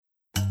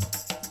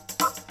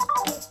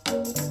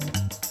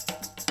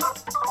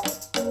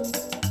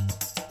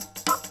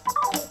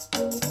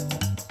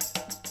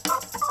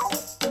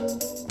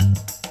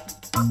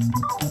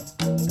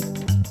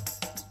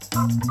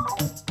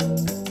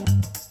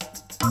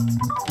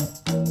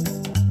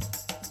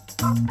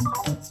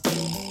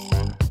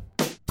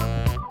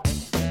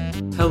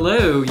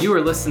Hello, you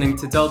are listening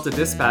to Delta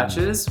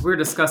Dispatches. We're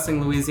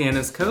discussing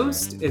Louisiana's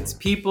coast, its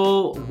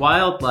people,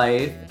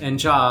 wildlife, and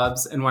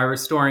jobs, and why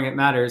restoring it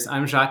matters.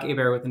 I'm Jacques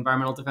Hebert with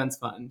Environmental Defense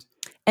Fund.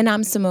 And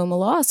I'm Simone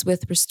Maloss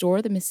with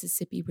Restore the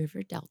Mississippi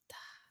River Delta.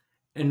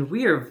 And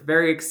we are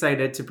very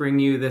excited to bring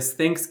you this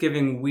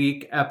Thanksgiving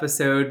week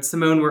episode.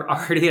 Simone, we're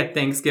already at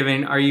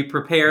Thanksgiving. Are you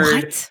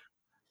prepared? What?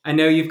 I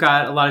know you've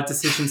got a lot of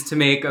decisions to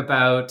make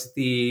about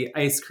the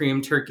ice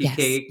cream turkey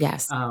cake.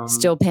 Yes,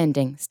 still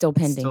pending. Still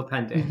pending.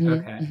 Mm-hmm,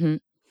 Okay. Mm-hmm.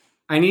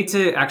 I need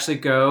to actually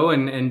go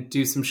and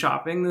do some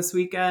shopping this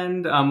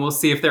weekend. We'll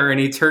see if there are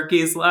any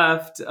turkeys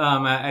left.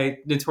 I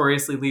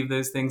notoriously leave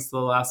those things to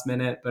the last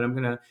minute, but I'm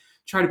going to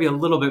try to be a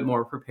little bit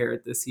more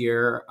prepared this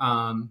year.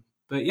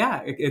 But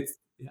yeah, it's...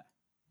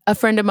 A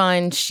friend of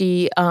mine,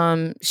 she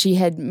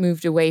had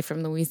moved away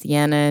from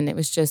Louisiana, and it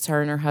was just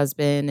her and her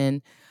husband,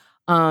 and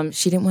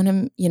she didn't want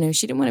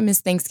to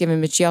miss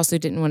Thanksgiving, but she also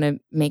didn't want to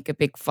make a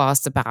big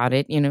fuss about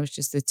it. It was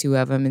just the two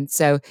of them. And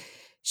so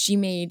she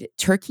made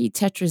turkey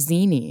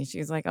tetrazzini. She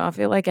was like, oh, I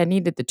feel like I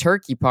needed the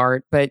turkey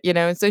part, but,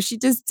 and so she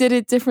just did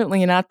it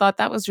differently. And I thought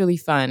that was really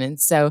fun. And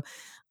so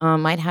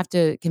I'd have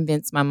to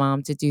convince my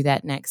mom to do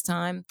that next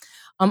time.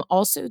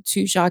 Also,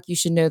 too, Jacques, you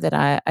should know that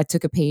I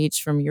took a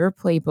page from your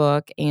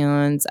playbook,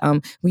 and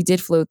we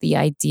did float the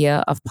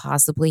idea of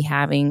possibly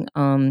having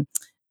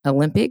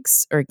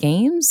Olympics or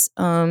games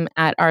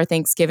at our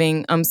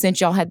Thanksgiving,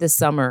 since y'all had the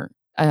summer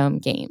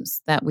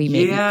games that we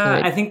maybe could.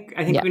 I think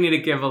we need to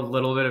give a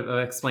little bit of an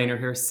explainer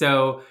here.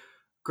 So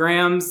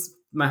Graham's,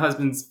 my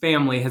husband's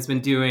family, has been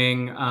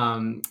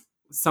doing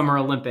Summer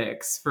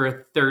Olympics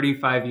for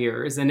 35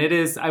 years. And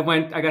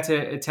I got to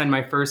attend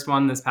my first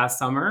one this past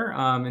summer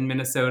in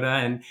Minnesota,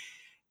 and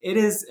it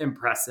is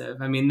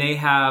impressive. I mean, they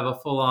have a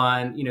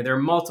full-on, there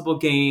are multiple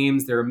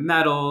games, there are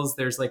medals,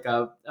 there's like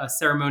a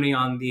ceremony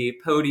on the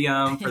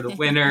podium for the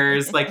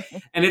winners,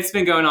 and it's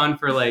been going on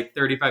for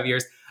 35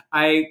 years.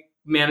 I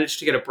managed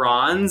to get a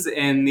bronze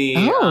in the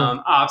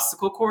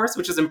obstacle course,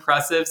 which is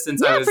impressive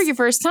since I was for your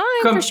first time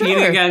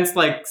competing against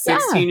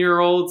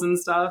 16-year-olds and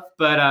stuff.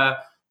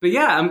 But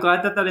yeah, I'm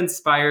glad that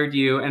inspired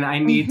you, and I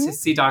need to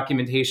see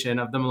documentation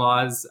of the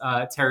Malaz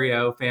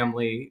Theriault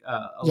family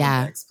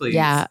Olympics, please.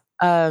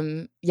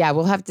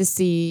 We'll have to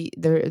see.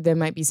 There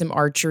might be some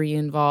archery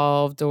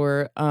involved,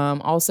 or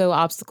also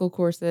obstacle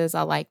courses.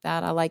 I like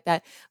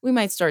that. We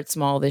might start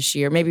small this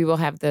year. Maybe we'll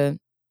have the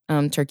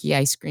turkey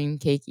ice cream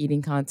cake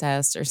eating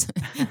contest or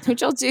something.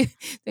 Don't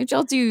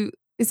y'all do?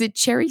 Is it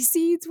cherry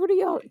seeds? What do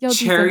y'all do?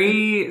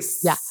 Cherry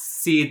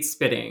seed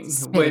spitting,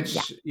 which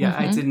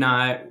I did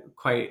not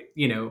quite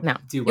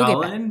do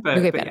well in,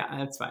 but yeah,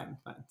 that's fine.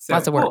 So,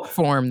 lots of work.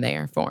 Form.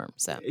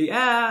 So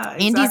yeah,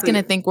 exactly. Andy's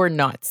gonna think we're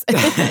nuts.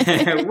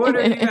 What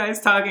are you guys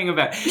talking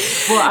about?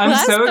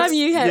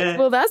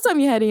 Well, last time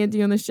you had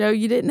Andy on the show,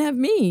 you didn't have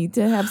me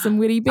to have some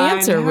witty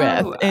banter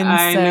with, and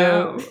I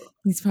know.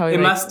 He's probably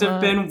must have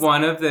been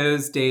one of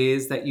those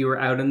days that you were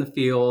out in the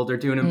field or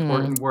doing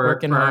important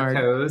work for our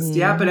coast.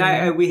 Yeah,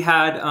 but we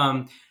had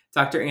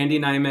Dr. Andy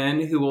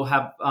Nyman, who will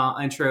have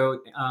intro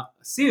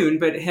soon,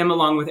 but him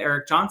along with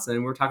Eric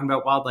Johnson. We're talking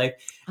about wildlife.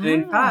 And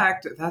in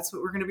fact, that's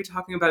what we're going to be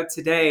talking about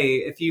today.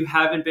 If you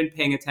haven't been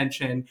paying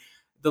attention,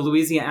 the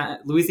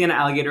Louisiana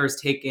alligator is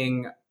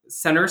taking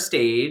center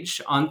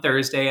stage on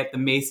Thursday at the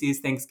Macy's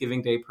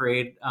Thanksgiving Day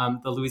Parade.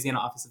 The Louisiana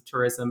Office of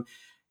Tourism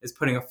is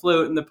putting a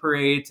float in the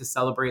parade to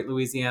celebrate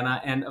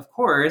Louisiana. And of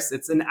course,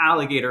 it's an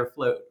alligator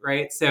float,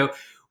 right? So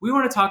we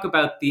want to talk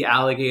about the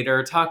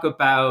alligator, talk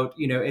about,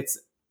 its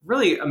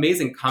really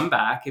amazing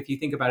comeback, if you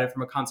think about it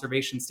from a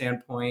conservation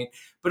standpoint,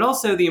 but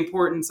also the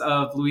importance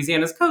of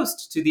Louisiana's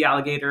coast to the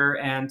alligator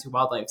and to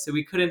wildlife. So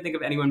we couldn't think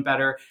of anyone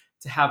better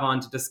to have on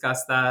to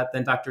discuss that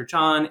than Dr.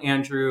 John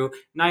Andrew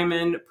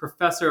Nyman,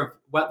 professor of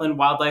wetland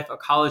wildlife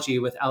ecology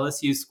with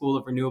LSU School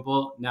of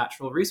Renewable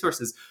Natural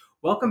Resources.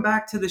 Welcome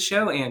back to the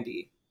show,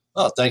 Andy.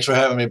 Oh, thanks for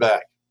having me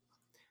back.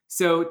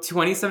 So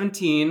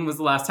 2017 was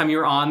the last time you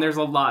were on. There's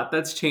a lot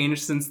that's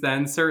changed since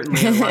then,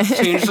 certainly. A lot's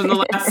changed in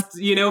the last,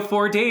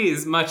 4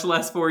 days, much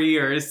less 4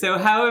 years. So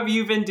how have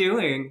you been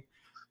doing?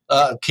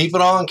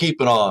 Keeping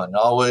on.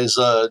 Always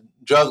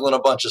juggling a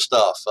bunch of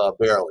stuff,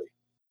 barely.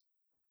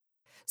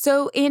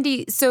 So,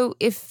 Andy,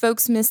 if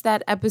folks missed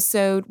that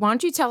episode, why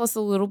don't you tell us a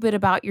little bit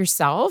about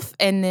yourself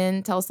and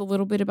then tell us a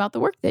little bit about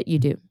the work that you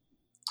do?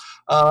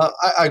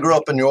 I grew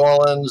up in New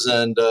Orleans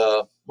and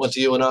went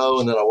to UNO,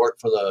 and then I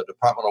worked for the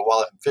Department of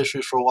Wildlife and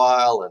Fisheries for a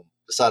while, and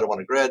decided I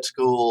wanted grad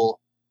school,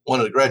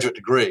 wanted a graduate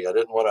degree. I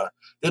didn't want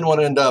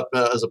to end up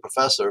as a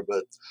professor,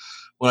 but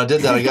when I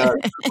did that,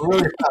 really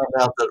found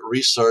out that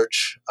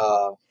research.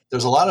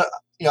 There's a lot of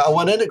I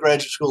went into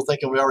graduate school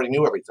thinking we already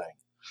knew everything,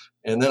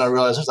 and then I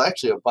realized there's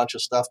actually a bunch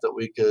of stuff that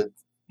we could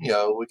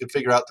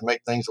figure out to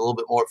make things a little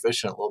bit more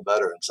efficient, a little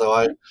better. And so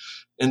I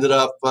ended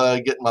up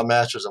getting my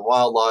master's in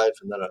wildlife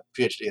and then a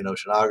PhD in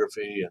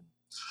oceanography, and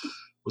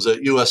was at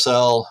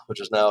USL, which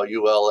is now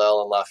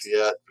ULL in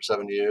Lafayette, for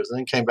 7 years, and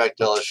then came back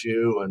to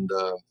LSU and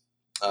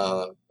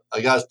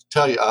I got to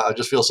tell you, I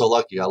just feel so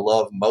lucky. I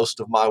love most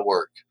of my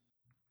work.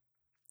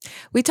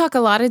 We talk to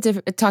a lot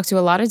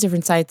of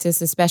different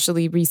scientists,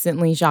 especially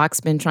recently. Jacques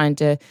been trying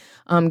to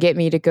get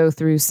me to go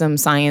through some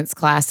science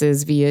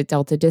classes via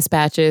Delta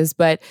Dispatches.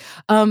 But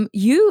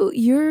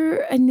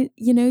you're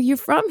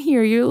from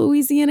here. You're a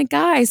Louisiana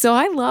guy, so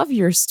I love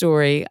your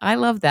story. I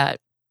love that.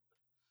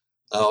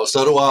 Oh,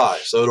 so do I.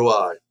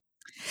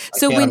 I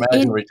can't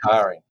imagine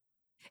retiring.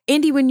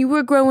 Andy, when you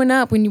were growing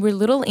up, when you were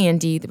little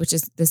Andy,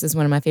 this is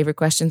one of my favorite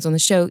questions on the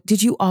show,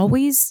 did you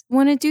always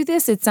want to do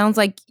this? It sounds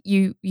like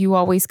you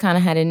always kind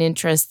of had an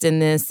interest in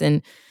this,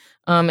 and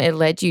it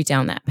led you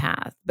down that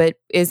path. But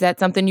is that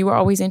something you were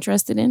always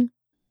interested in?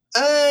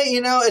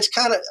 It's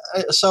kind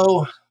of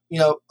so.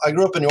 I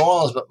grew up in New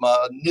Orleans, but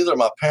neither of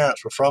my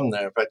parents were from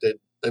there. In fact,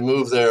 they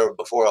moved there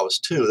before I was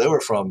 2. They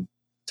were from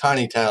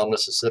tiny town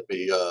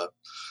Mississippi,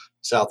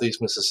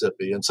 southeast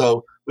Mississippi, and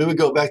so we would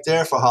go back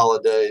there for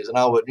holidays, and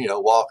I would,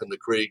 walk in the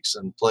creeks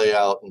and play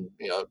out and,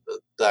 the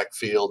back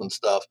field and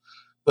stuff.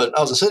 But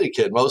I was a city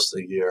kid most of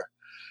the year.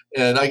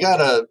 And I got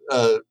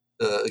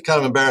kind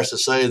of embarrassed to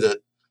say that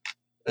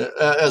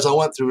as I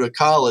went through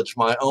college,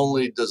 my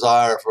only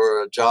desire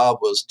for a job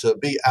was to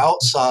be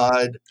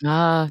outside.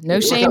 No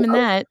shame in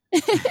that.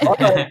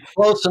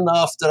 Close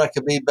enough that I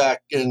could be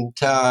back in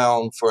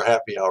town for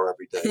happy hour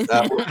every day.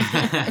 That was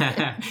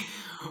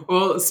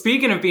Well,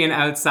 speaking of being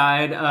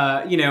outside,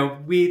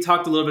 we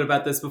talked a little bit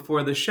about this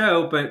before the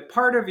show, but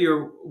part of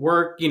your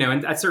work,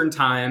 and at certain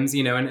times,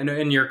 and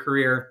in your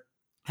career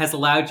has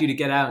allowed you to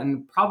get out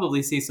and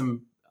probably see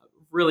some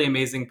really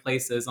amazing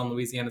places on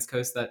Louisiana's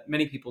coast that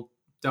many people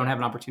don't have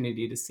an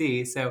opportunity to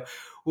see. So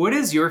what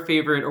is your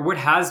favorite, or what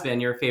has been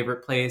your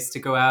favorite place to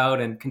go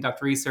out and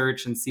conduct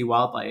research and see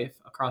wildlife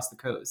across the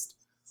coast?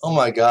 Oh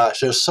my gosh,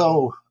 there's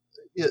so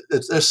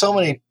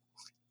many.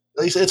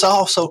 It's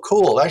all so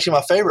cool. Actually,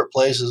 my favorite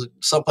place is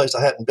someplace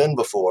I hadn't been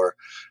before,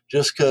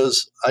 just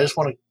because I just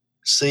want to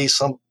see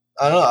some.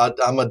 I don't know.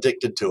 I'm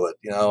addicted to it.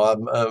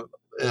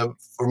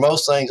 For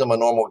most things, I'm a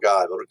normal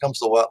guy, but when it comes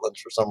to wetlands,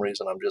 for some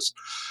reason, I'm just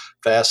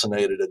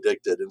fascinated,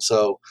 addicted. And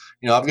so,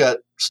 I've got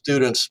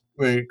students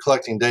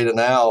collecting data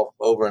now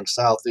over in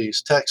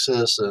southeast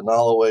Texas and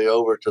all the way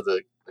over to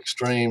the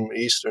extreme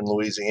eastern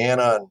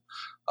Louisiana, and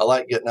I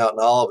like getting out in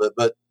all of it.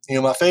 But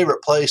my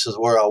favorite place is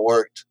where I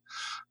worked.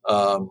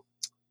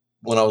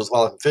 When I was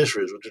Wildlife and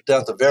Fisheries, which is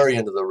down at the very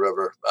end of the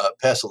river,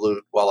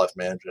 Passalute Wildlife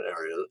Management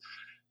Area.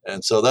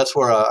 And so that's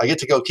where I get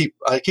to go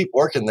I keep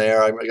working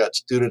there. I got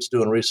students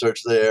doing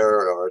research there,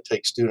 or I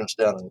take students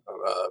down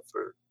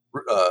for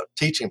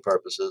teaching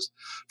purposes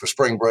for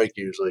spring break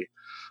usually.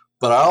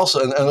 But I also,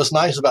 and what's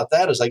nice about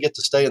that is I get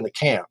to stay in the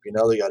camp.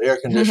 They got air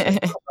conditioning in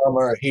the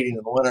summer, heating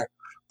in the winter.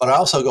 But I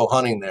also go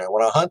hunting there.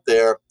 When I hunt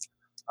there,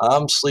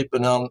 I'm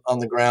sleeping on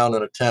the ground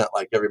in a tent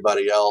like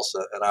everybody else,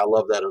 and I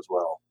love that as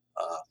well.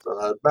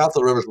 So mouth of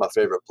the river is my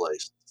favorite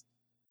place.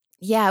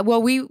 Yeah,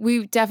 well,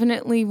 we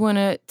definitely want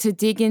to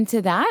dig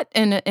into that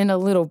in a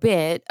little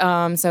bit.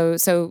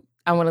 So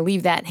I want to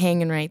leave that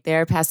hanging right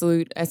there,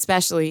 Passalute,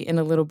 especially in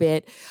a little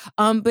bit.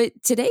 But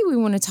today we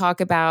want to talk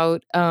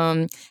about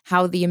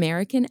how the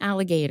American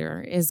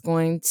alligator is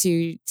going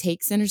to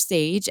take center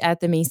stage at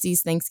the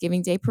Macy's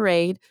Thanksgiving Day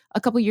Parade. A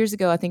couple years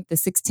ago, I think the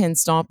 6'10"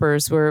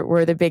 stompers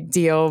were the big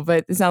deal,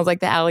 but it sounds like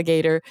the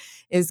alligator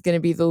is going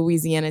to be the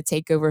Louisiana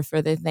takeover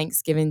for the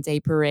Thanksgiving Day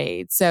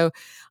Parade. So,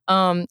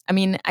 I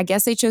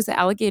guess they chose the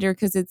alligator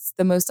because it's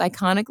the most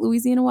iconic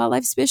Louisiana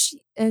wildlife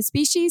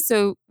species.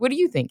 So what do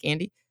you think,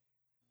 Andy?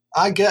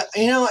 I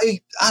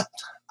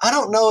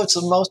don't know if it's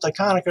the most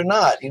iconic or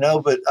not,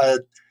 but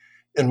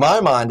in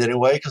my mind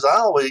anyway, because I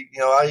always,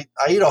 I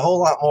eat a whole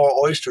lot more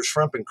oysters,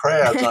 shrimp, and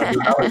crabs than I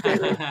do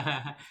alligator.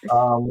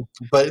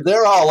 But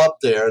they're all up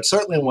there. And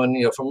certainly when,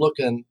 from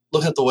looking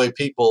at the way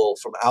people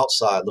from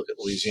outside look at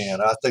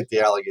Louisiana, I think the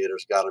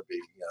alligator's got to be,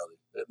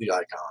 the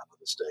icon of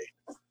the state.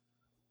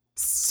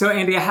 So,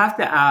 Andy, I have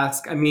to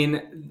ask, there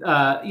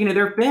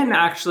have been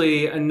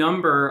actually a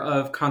number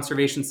of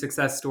conservation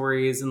success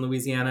stories in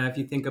Louisiana. If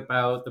you think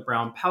about the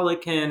brown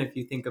pelican, if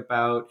you think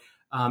about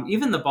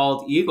even the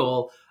bald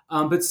eagle,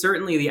 but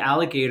certainly the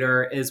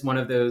alligator is one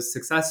of those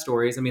success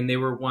stories. They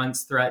were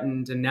once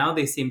threatened and now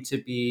they seem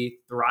to be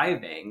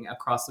thriving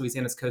across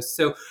Louisiana's coast.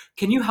 So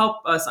can you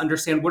help us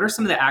understand what are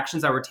some of the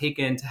actions that were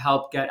taken to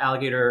help get the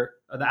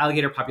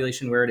alligator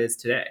population where it is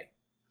today?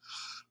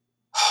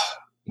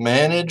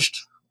 Managed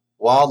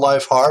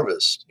wildlife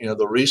harvest,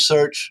 the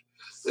research,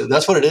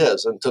 that's what it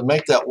is. And to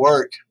make that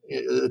work,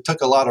 it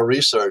took a lot of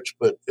research,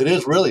 but it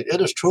is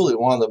truly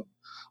one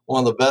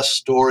of the best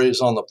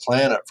stories on the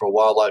planet for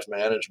wildlife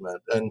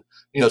management. And,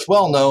 it's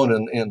well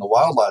known in the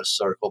wildlife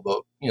circle,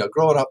 but,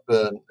 growing up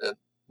in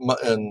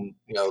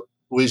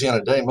Louisiana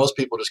today, most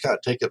people just kind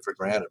of take it for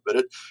granted,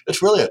 but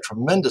it's really a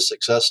tremendous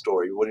success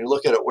story when you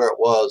look at it where it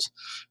was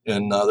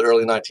in the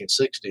early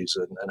 1960s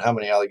and how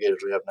many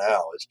alligators we have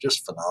now. It's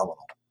just phenomenal.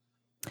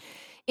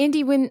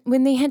 Andy, when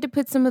they had to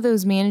put some of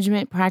those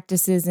management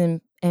practices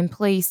in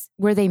place,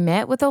 were they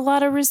met with a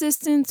lot of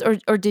resistance,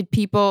 or did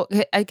people,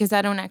 because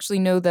I don't actually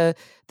know the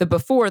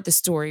before the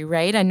story,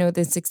 right? I know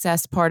the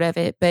success part of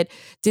it, but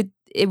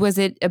was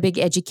it a big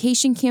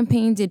education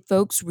campaign? Did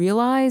folks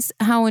realize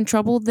how in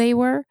trouble they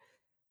were?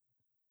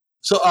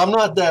 So I'm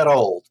not that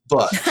old,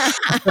 but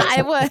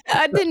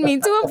I didn't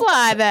mean to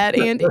imply that,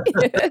 Andy.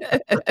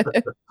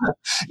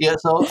 yeah.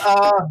 So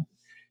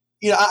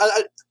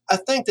I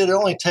think that it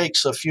only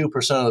takes a few %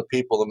 of the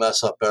people to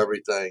mess up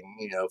everything,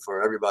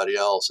 for everybody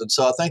else. And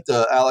so I think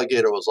the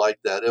alligator was like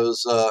that. It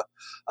was.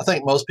 I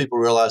think most people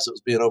realized it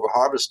was being over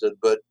harvested,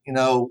 but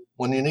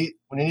when you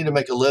need to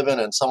make a living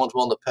and someone's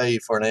willing to pay you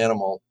for an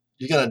animal,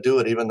 you're going to do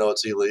it even though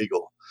it's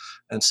illegal.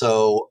 And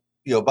so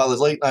by the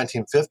late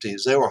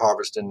 1950s, they were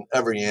harvesting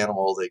every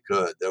animal they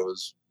could. There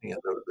was,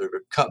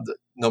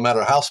 no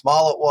matter how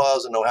small it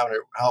was and no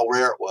matter how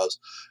rare it was,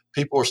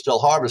 people were still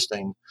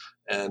harvesting,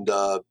 and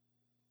the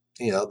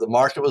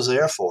market was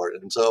there for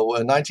it. And so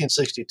in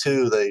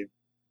 1962, they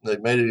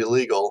made it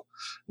illegal.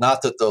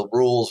 Not that the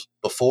rules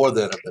before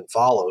then have been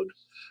followed,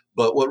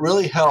 but what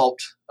really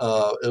helped,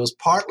 it was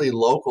partly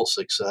local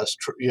success.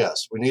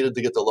 Yes, we needed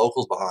to get the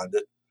locals behind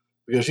it.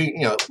 Because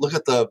look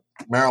at the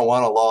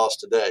marijuana laws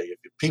today.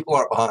 If people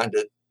aren't behind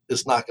it,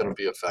 it's not going to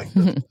be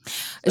effective.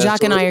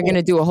 Jacques and I are going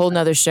to do a whole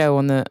nother show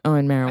on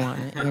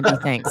marijuana. Andy,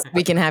 thanks.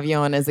 We can have you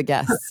on as a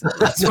guest.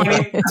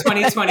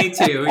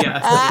 2022,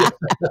 yes.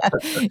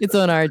 It's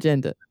on our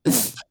agenda.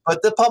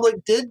 But the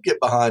public did get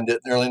behind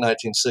it in the early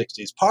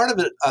 1960s. Part of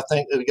it, I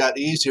think, it got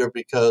easier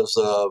because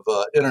of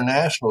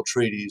international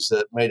treaties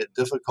that made it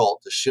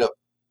difficult to ship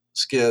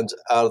skins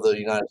out of the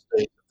United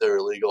States if they're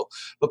illegal.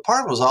 But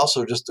part of it was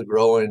also just the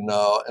growing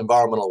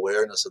environmental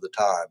awareness of the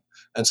time.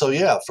 And so,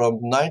 from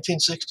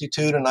 1962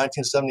 to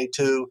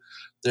 1972,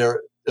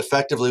 there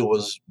effectively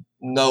was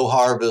no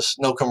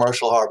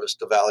commercial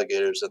harvest of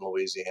alligators in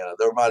Louisiana.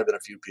 There might have been a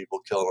few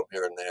people killing them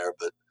here and there,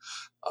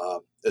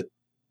 but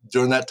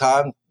during that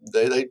time,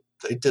 they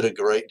did a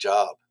great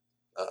job.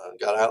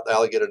 Got out, the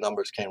alligator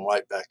numbers came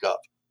right back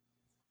up.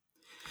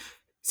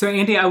 So,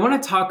 Andy, I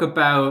want to talk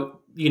about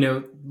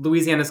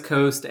Louisiana's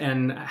coast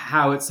and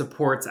how it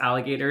supports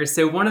alligators.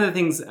 So one of the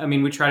things,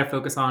 we try to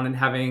focus on and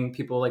having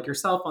people like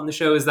yourself on the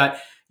show is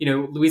that,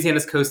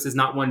 Louisiana's coast is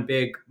not one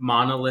big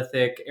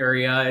monolithic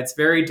area. It's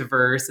very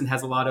diverse and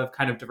has a lot of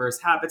kind of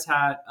diverse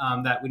habitat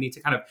that we need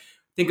to kind of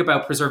think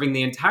about preserving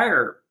the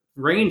entire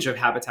range of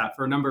habitat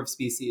for a number of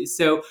species.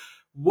 So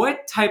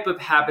what type of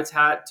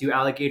habitat do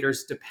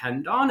alligators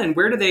depend on, and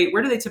where do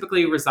they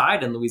typically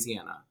reside in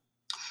Louisiana?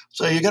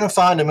 So you're going to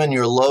find them in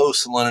your low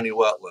salinity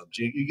wetlands.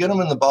 You get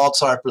them in the bald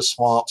cypress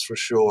swamps for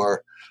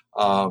sure,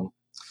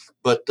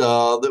 but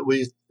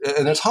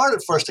and it's hard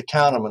at first to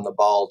count them in the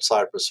bald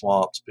cypress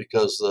swamps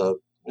because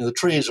the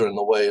trees are in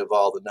the way of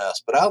all the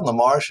nests. But out in the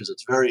marshes,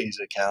 it's very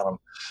easy to count them,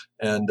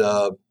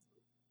 and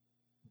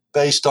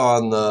based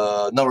on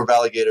the number of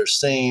alligators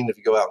seen, if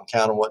you go out and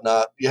count them,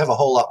 whatnot, you have a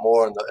whole lot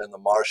more in the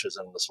marshes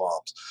and in the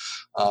swamps.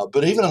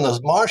 But even in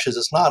those marshes,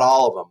 it's not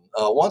all of them.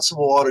 Once the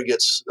water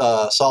gets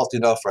salty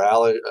enough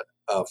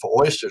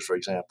for oysters, for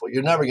example,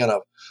 you're never going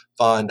to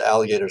find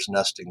alligators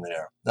nesting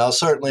there. Now,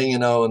 certainly,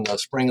 in the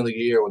spring of the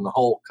year when the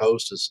whole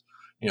coast is,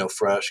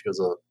 fresh because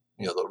the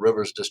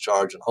rivers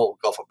discharge and the whole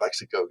Gulf of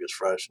Mexico gets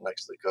fresh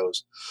next to the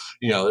coast.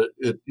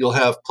 You'll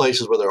have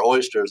places where there are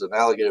oysters and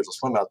alligators will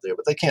swim out there,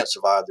 but they can't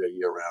survive there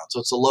year round.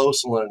 So it's the low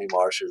salinity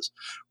marshes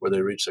where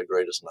they reach their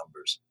greatest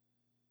numbers.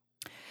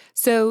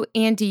 So,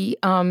 Andy,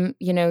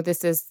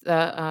 this is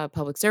a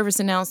public service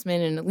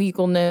announcement and a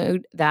legal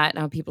note that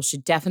people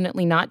should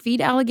definitely not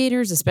feed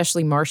alligators,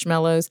 especially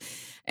marshmallows,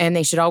 and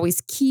they should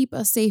always keep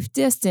a safe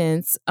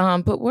distance.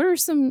 But what are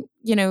some,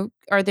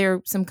 are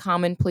there some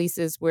common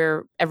places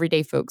where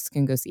everyday folks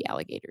can go see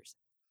alligators?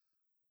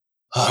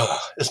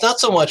 It's not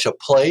so much a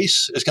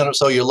place. It's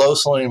so your low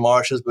salinity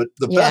marshes, but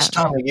the best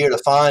time of year to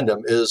find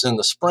them is in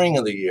the spring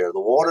of the year.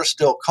 The water's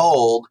still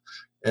cold.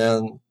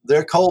 And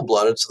they're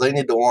cold-blooded, so they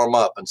need to warm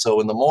up. And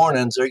so in the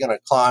mornings, they're going to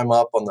climb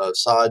up on the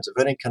sides of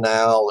any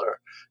canal or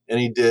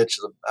any ditch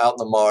out in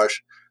the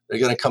marsh. They're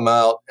going to come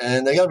out,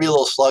 and they're going to be a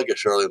little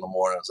sluggish early in the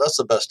mornings. That's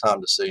the best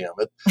time to see them.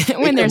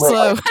 When they're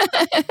slow.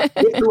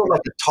 It look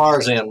like a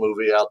Tarzan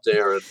movie out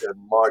there in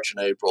March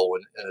and April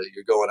when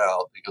you're going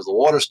out because the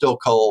water's still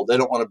cold. They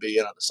don't want to be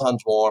in it. The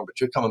sun's warm,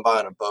 but you're coming by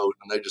in a boat,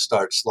 and they just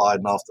start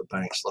sliding off the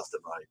banks left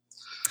and right.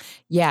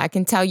 Yeah, I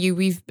can tell you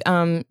we've,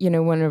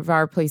 one of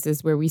our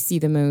places where we see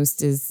the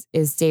most is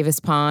Davis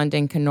Pond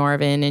and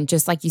Carnarvon. And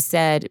just like you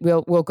said,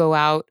 we'll go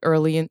out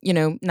early and,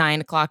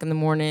 9 o'clock in the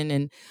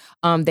morning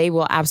and they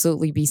will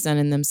absolutely be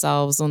sunning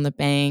themselves on the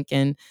bank.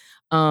 And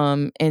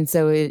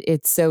so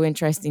it's so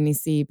interesting to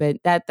see. But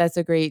that's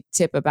a great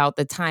tip about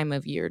the time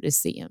of year to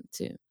see them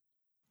too.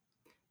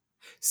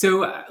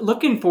 So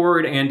looking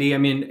forward, Andy,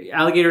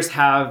 alligators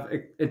have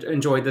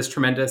enjoyed this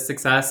tremendous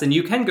success, and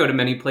you can go to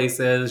many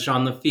places,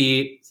 Jean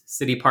Lafitte,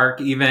 City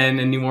Park, even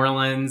in New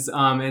Orleans,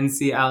 and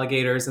see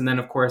alligators. And then,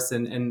 of course,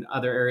 in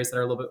other areas that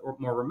are a little bit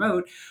more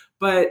remote.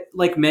 But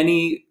like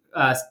many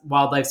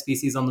wildlife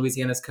species on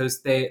Louisiana's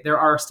coast, there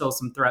are still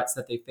some threats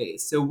that they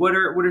face. So what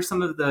are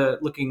some of the,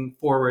 looking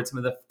forward, some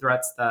of the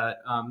threats that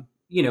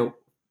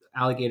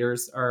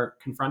alligators are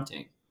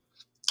confronting?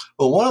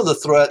 Well, one of the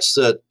threats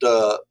that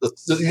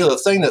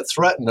the thing that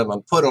threatened them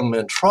and put them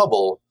in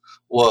trouble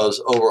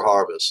was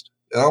overharvest.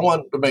 And I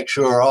want to make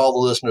sure all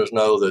the listeners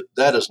know that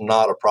that is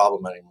not a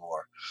problem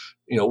anymore.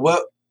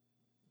 What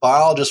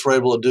biologists were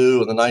able to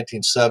do in the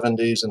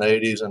 1970s and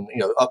 80s and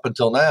up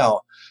until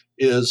now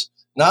is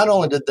not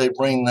only did they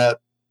bring that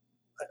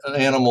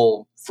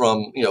animal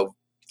from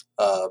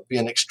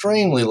being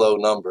extremely low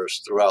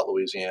numbers throughout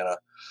Louisiana,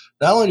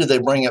 not only did they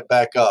bring it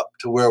back up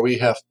to where we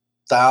have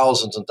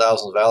thousands and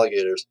thousands of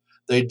alligators,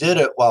 they did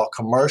it while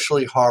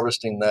commercially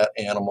harvesting that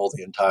animal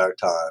the entire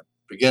time,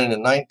 beginning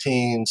in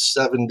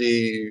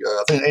 1970,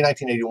 I think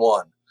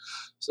 1981.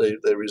 So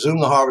they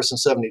resumed the harvest in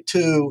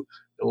 72,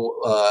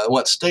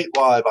 went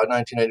statewide by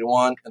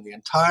 1981, and the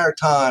entire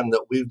time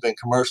that we've been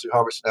commercially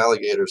harvesting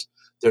alligators,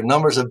 their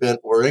numbers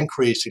were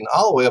increasing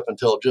all the way up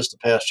until just the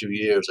past few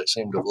years. They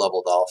seem to have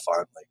leveled off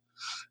finally.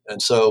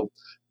 And so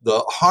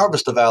the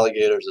harvest of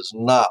alligators is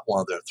not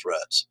one of their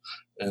threats.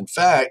 In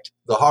fact,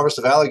 the harvest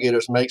of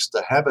alligators makes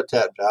the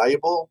habitat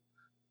valuable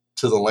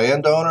to the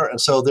landowner, and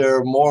so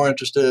they're more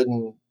interested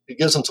in, it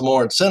gives them some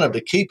more incentive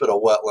to keep it a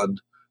wetland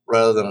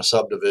rather than a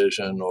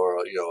subdivision or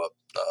a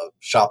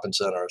shopping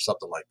center or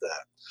something like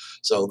that.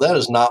 So that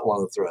is not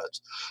one of the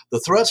threats.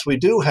 The threats we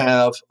do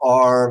have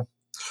are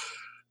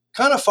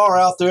kind of far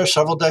out there,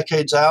 several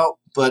decades out,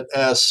 but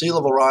as sea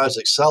level rise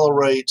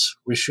accelerates,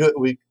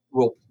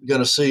 we're going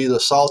to see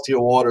the saltier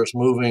waters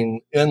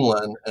moving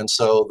inland, and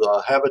so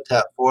the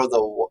habitat for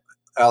the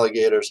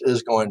alligators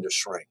is going to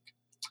shrink.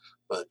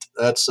 But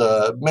that's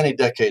many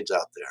decades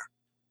out there.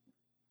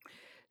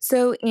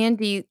 So,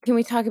 Andy, can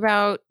we talk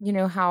about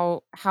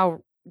how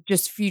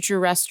just future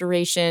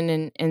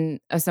restoration and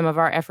some of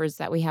our efforts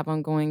that we have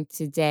ongoing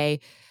today,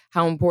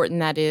 how important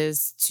that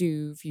is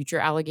to future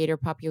alligator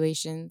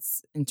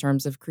populations in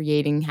terms of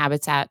creating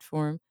habitat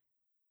for them?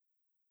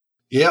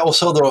 Yeah, well,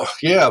 so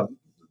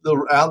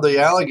the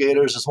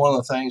alligators is one of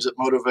the things that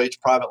motivates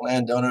private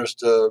landowners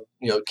to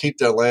keep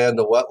their land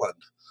a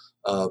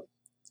wetland.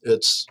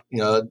 It's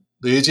the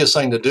easiest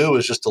thing to do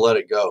is just to let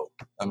it go.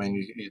 I mean,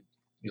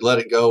 you let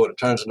it go and it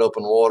turns into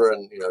open water,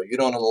 and you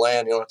don't own the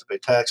land, you don't have to pay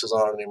taxes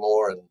on it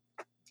anymore, and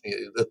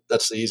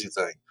that's the easy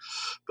thing.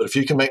 But if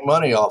you can make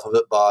money off of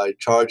it by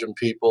charging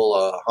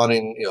people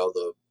hunting,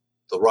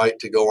 the right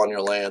to go on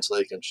your land so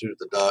they can shoot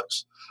the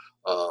ducks,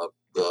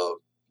 the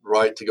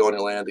right to go on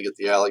your land to get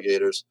the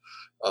alligators,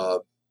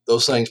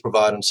 those things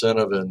provide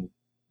incentive and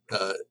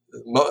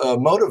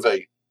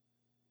motivate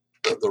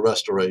the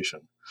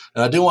restoration.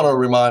 And I do want to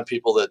remind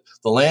people that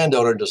the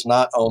landowner does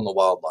not own the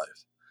wildlife.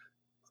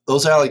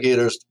 Those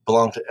alligators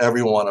belong to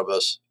every one of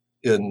us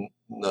in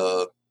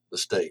the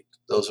state.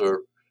 Those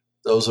are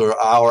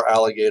our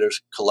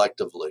alligators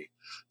collectively.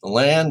 The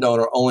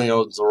landowner only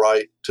owns the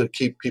right to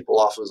keep people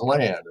off his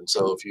land. And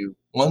so if you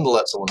want to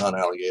let someone hunt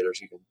alligators,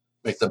 you can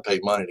make them pay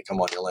money to come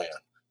on your land,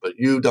 but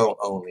you don't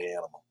own the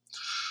animal.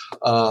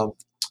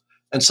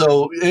 And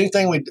so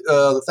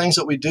the things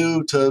that we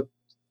do to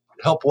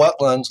help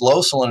wetlands,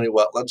 low salinity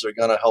wetlands, are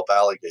going to help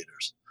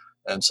alligators.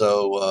 And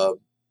so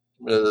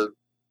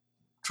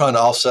trying to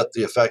offset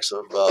the effects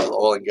of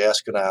oil and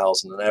gas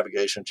canals and the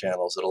navigation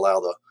channels that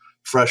allow the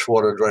fresh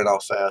water to drain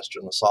off faster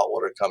and the salt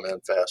water to come in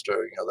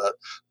faster,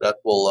 that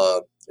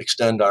will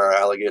extend our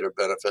alligator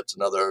benefits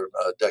another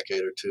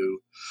decade or two.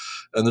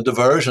 And the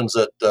diversions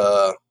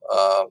that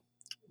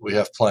we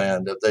have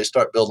planned, if they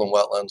start building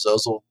wetlands,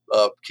 those will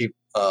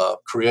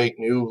create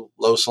new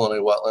low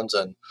salinity wetlands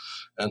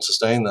and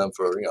sustain them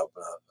for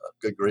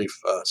good grief,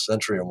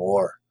 century or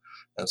more.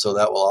 And so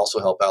that will also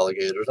help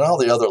alligators and all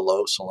the other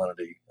low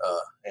salinity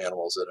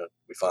animals that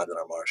we find in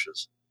our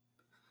marshes.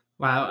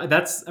 Wow,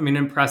 that's,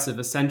 impressive.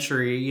 A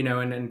century,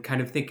 and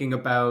kind of thinking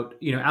about,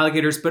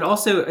 alligators, but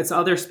also it's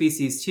other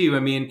species too.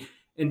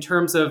 In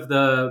terms of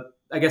the,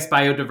 I guess,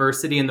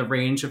 biodiversity and the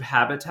range of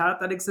habitat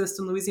that exists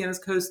in Louisiana's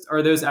coast,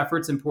 are those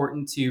efforts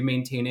important to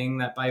maintaining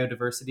that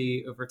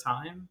biodiversity over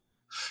time?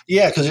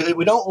 Yeah, because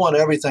we don't want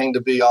everything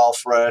to be all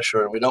fresh,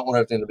 or we don't want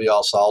everything to be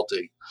all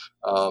salty,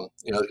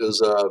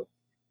 because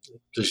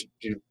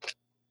you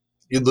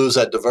lose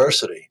that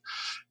diversity,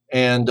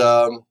 and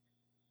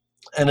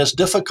it's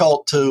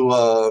difficult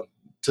to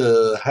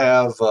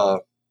have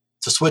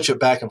to switch it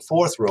back and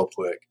forth real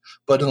quick.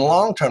 But in the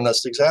long term,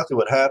 that's exactly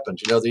what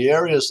happens. The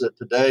areas that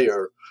today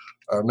are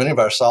many of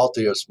our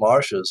saltiest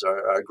marshes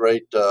are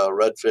great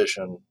redfish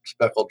and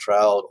speckled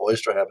trout,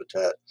 oyster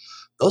habitat.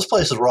 Those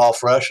places were all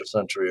fresh a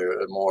century or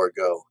more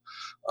ago.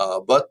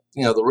 But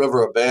the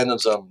river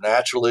abandons them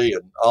naturally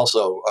and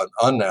also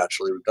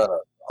unnaturally. We've done an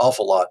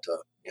awful lot to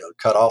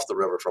cut off the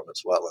river from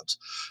its wetlands,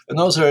 and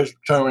those areas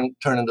turn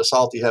into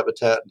salty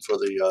habitat for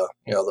the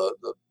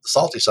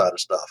salty side of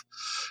stuff.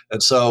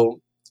 And so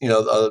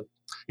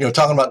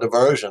talking about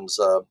diversions,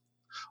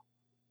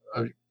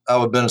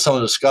 I've been in some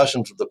of the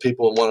discussions with the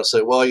people who want to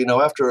say, well,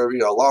 after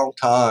a long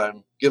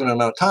time, given an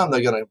amount of time,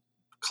 they're going to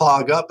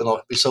clog up and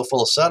they'll be so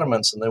full of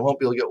sediments and they won't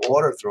be able to get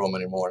water through them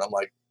anymore. And I'm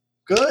like,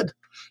 good,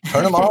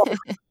 turn them off.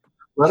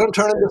 Let them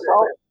turn into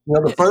salt.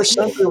 The first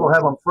century we'll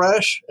have them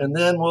fresh, and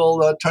then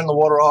we'll turn the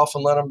water off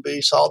and let them be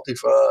salty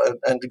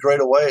and degrade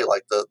away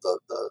like the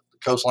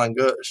coastline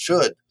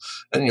should.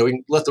 And we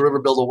can let the river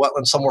build a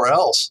wetland somewhere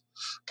else.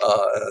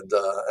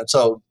 And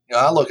so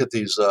I look at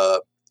these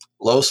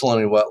low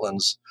salinity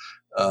wetlands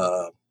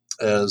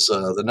as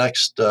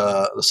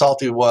the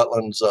salty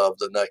wetlands of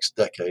the next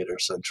decade or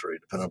century,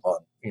 depending upon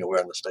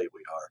where in the state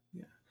we are.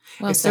 Yeah.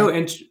 Well,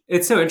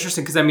 it's so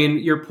interesting because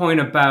your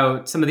point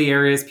about some of the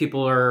areas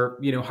people are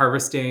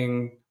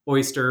harvesting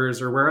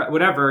oysters or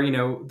whatever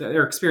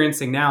they're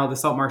experiencing now, the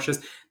salt marshes,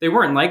 they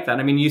weren't like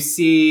that. You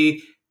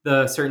see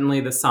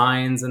certainly the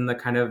signs and the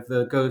kind of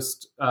the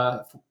ghost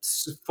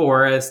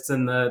forests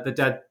and the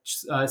dead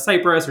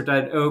cypress or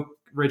dead oak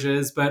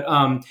ridges, but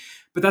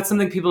that's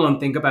something people don't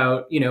think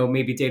about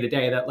maybe day to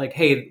day, that like,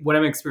 hey, what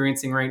I'm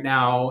experiencing right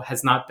now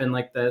has not been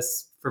like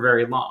this for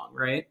very long,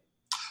 right?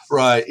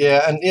 Right.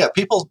 Yeah. And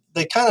people,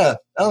 they kind of,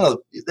 I don't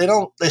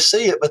know, they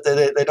see it, but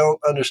they don't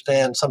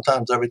understand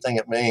sometimes everything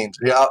it means.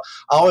 I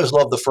always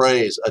love the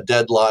phrase, a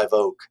dead live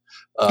oak.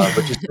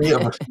 But you see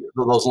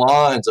those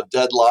lines of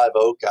dead live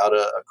oak out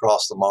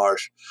across the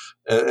marsh.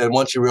 And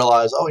once you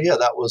realize, oh yeah,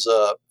 that was,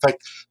 in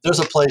fact, there's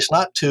a place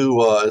not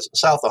too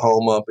south of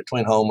Houma,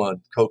 between Houma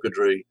and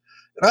Cocodrie.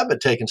 And I've been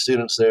taking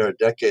students there a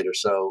decade or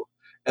so.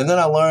 And then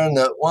I learned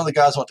that one of the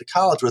guys I went to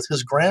college with,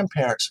 his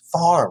grandparents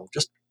farmed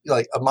just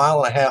like a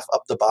mile and a half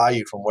up the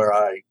bayou from where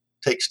I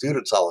take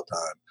students all the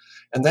time.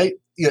 And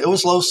it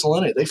was low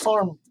salinity. They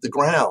farmed the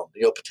ground,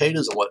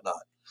 potatoes and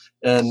whatnot.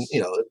 And,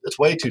 it's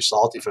way too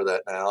salty for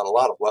that now. And a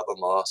lot of wetland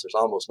loss. There's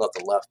almost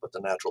nothing left but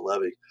the natural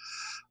levee.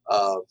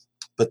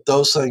 But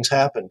those things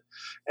happen.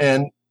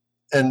 And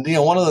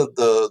one of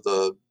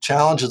the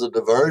challenges of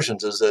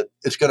diversions is that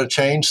it's going to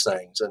change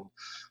things. And,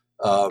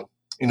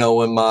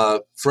 when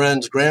my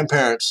friend's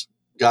grandparents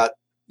got,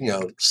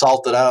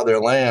 salted out of their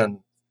land,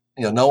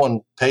 no one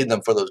paid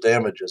them for those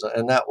damages,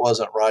 and that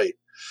wasn't right.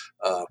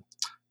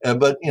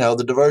 But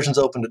the diversion's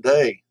open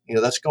today.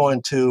 That's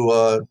going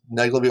to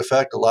negatively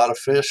affect a lot of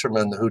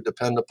fishermen who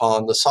depend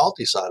upon the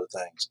salty side of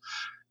things.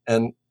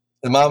 And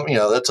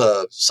that's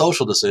a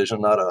social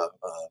decision, not a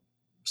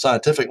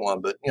scientific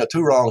one. But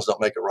two wrongs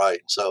don't make it right.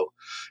 So,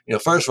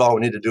 first of all,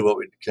 we need to do what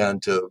we can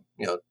to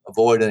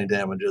avoid any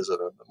damages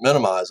or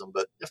minimize them.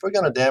 But if we're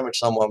going to damage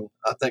someone,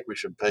 I think we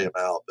should pay them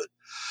out. But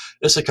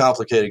it's a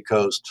complicated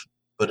coast.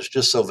 But it's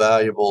just so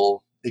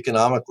valuable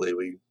economically.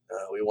 We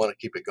want to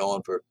keep it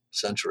going for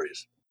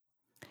centuries.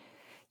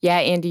 Yeah,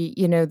 Andy,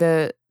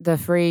 the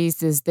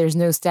phrase is there's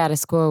no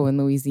status quo in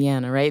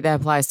Louisiana, right?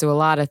 That applies to a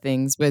lot of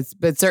things,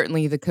 but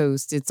certainly the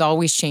coast. It's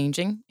always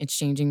changing. It's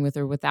changing with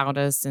or without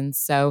us. And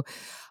so,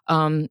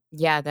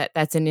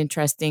 that's an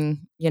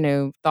interesting,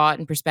 thought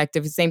and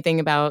perspective. Same thing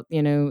about,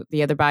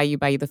 the other Bayou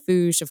the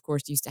Fourche, of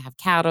course, used to have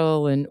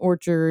cattle and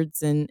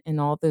orchards and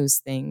all those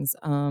things.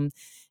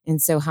 And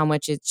so how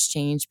much it's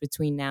changed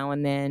between now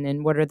and then,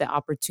 and what are the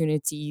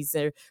opportunities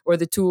or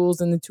the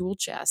tools in the tool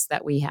chest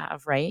that we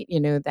have, right?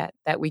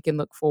 That we can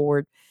look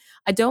forward.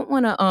 I don't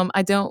want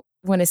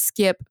to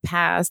skip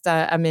past,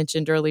 I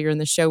mentioned earlier in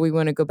the show, we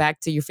want to go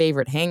back to your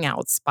favorite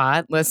hangout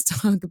spot. Let's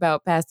talk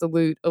about Pass the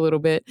Loot a little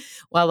bit,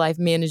 wildlife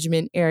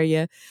management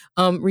area.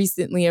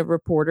 Recently, a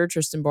reporter,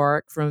 Tristan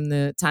Bark from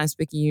the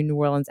Times-Picayune New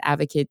Orleans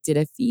Advocate, did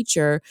a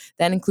feature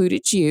that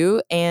included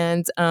you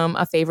and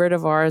a favorite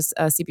of ours,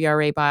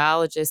 CPRA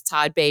biologist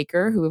Todd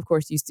Baker, who of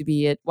course used to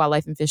be at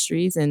Wildlife and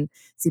Fisheries, and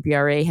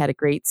CPRA had a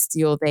great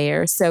steal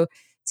there. So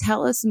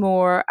tell us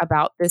more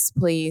about this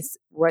place,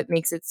 what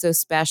makes it so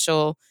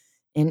special,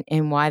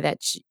 and why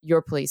that's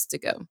your place to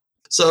go.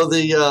 So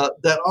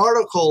that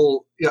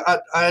article, I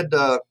had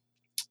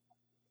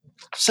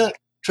sent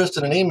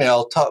Tristan an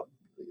email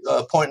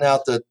pointing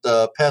out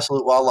that Pass the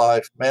Loot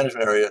Wildlife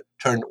Management Area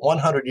turned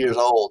 100 years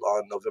old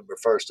on November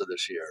 1st of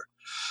this year.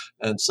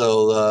 And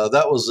so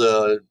that was,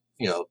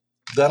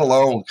 that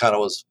alone kind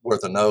of was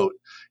worth a note.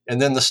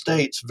 And then the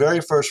state's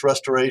very first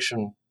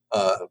restoration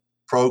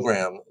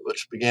program,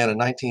 which began in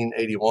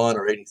 1981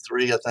 or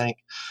 83, I think.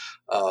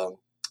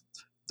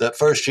 That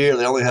first year,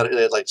 they had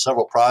like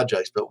several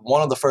projects, but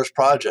one of the first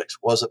projects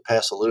was at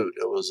Pass the Loot.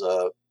 It was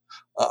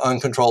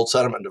uncontrolled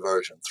sediment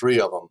diversion, 3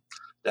 of them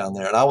down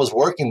there. And I was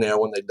working there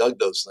when they dug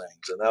those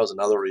things, and that was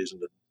another reason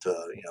to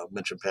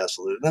mention Pass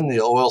the Loot. And then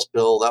the oil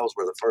spill, that was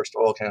where the first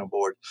oil came on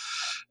board.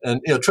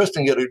 And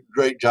Tristan did a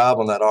great job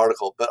on that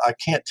article, but I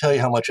can't tell you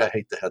how much I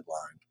hate the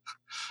headline.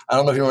 I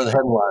don't know if you remember the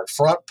headline.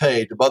 Front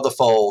page above the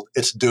fold,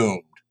 it's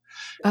doomed.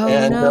 Oh,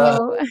 and,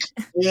 no.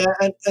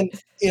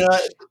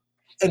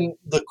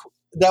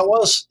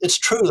 It's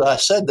true that I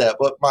said that,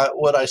 but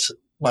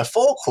my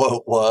full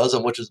quote was,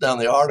 and which is down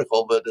the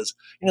article, but is,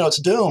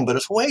 it's doomed, but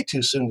it's way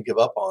too soon to give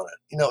up on it.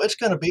 It's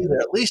going to be there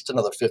at least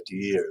another 50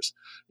 years,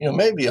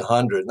 maybe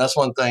 100. And that's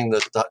one thing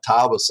that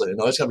Todd was saying.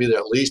 It's going to be there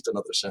at least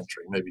another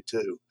century, maybe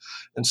 2.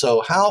 And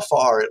so how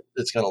far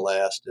it's going to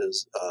last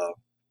is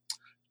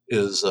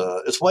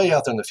it's way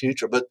out there in the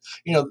future. But,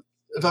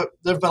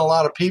 there've been a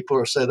lot of people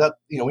who say that,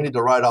 we need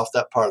to write off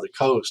that part of the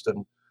coast,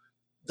 and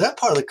that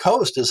part of the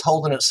coast is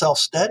holding itself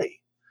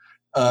steady.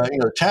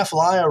 The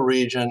Atchafalaya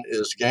region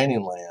is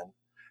gaining land.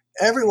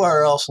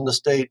 Everywhere else in the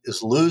state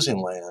is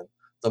losing land.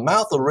 The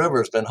mouth of the river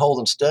has been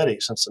holding steady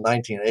since the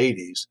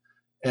 1980s,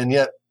 and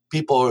yet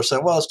people are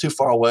saying, "Well, it's too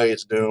far away.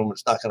 It's doomed.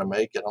 It's not going to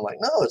make it." I'm like,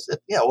 "No,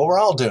 well, we're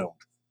all doomed.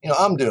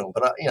 I'm doomed,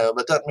 but but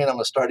that doesn't mean I'm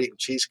going to start eating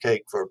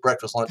cheesecake for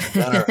breakfast, lunch, and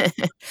dinner."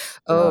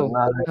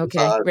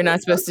 Okay. We're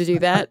not supposed to do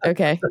that.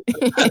 Okay.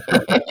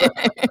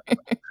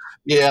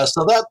 Yeah,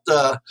 so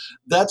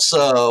that's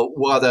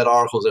why that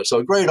article's there. So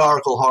a great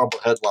article, horrible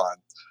headline.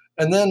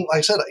 And then, like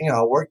I said,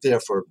 I worked there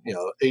for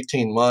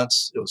 18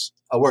 months.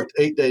 I worked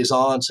 8 days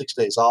on, 6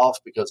 days off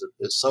because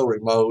it's so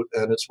remote,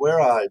 and it's where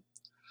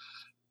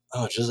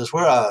it's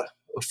where I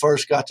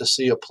first got to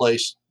see a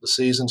place. The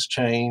seasons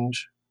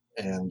change,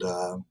 and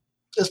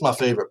it's my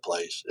favorite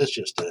place. It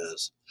just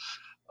is.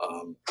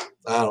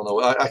 I don't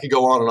know. I could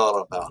go on and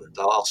on about it.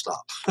 I'll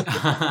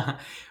stop.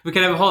 We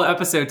could have a whole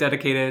episode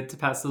dedicated to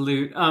Pass the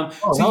Loot.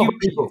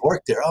 People have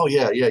worked there. Oh,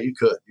 yeah, you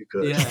could.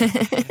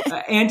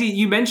 Yeah. Andy,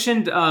 you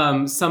mentioned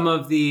some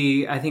of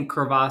the, I think,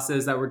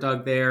 crevasses that were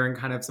dug there and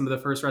kind of some of the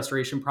first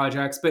restoration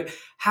projects. But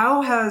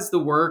how has the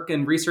work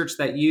and research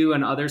that you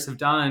and others have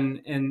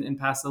done in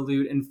Pass the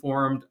Loot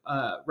informed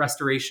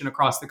restoration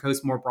across the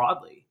coast more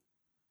broadly?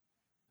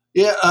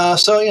 Yeah,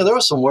 so there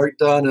was some work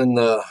done in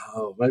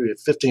maybe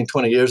 15,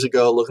 20 years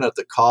ago, looking at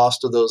the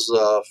cost of those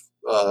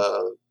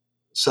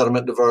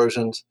sediment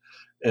diversions,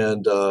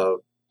 and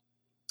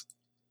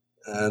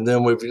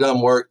then we've done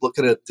work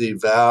looking at the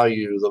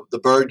value, the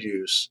bird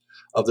use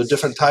of the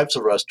different types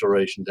of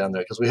restoration down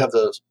there, because we have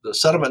the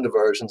sediment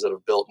diversions that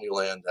have built new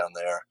land down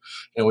there,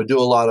 and we do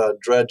a lot of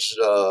dredge,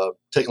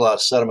 take a lot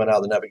of sediment out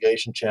of the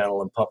navigation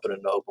channel and pump it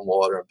into open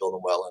water and building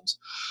wetlands.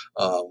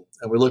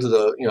 And we looked at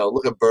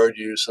look at bird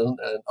use and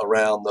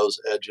around those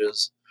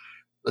edges.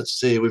 Let's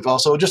see. We've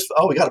also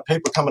we got a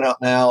paper coming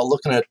out now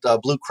looking at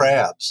blue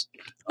crabs,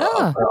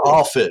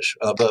 all fish,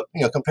 but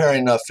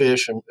comparing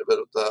fish and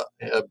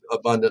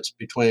abundance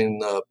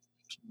between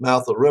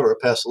mouth of the river,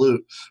 Pass the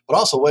Loot, but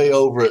also way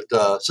over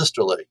at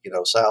Sister Lake,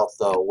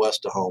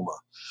 southwest of Houma,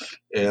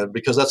 and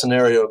because that's an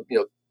area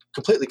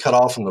completely cut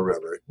off from the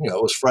river. It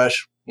was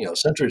fresh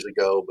centuries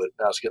ago, but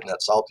now it's getting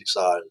that salty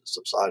side,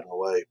 subsiding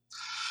away,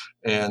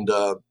 and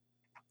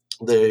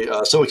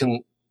so we can.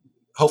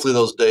 Hopefully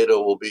those data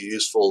will be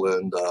useful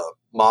in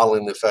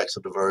modeling the effects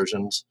of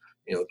diversions,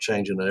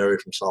 changing the area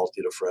from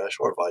salty to fresh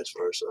or vice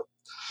versa.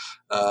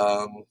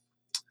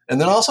 And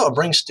then also I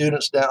bring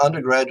students down,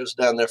 undergraduates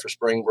down there for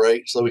spring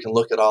break so we can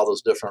look at all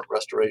those different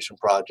restoration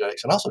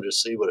projects and also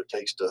just see what it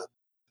takes to,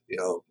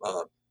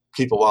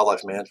 keep a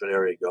wildlife management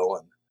area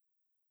going.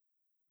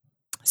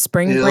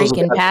 Spring break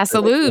and Pass the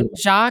Loot,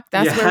 Jacques.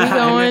 That's where we're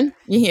going.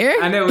 You hear?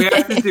 I know we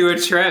have to do a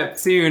trip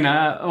soon.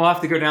 We'll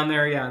have to go down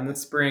there, in the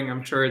spring.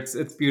 I'm sure it's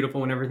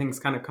beautiful when everything's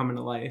kind of coming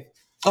to life.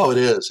 Oh, it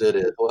is. It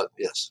is. Well,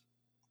 yes.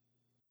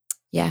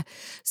 Yeah.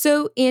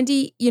 So,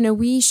 Andy,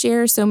 we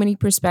share so many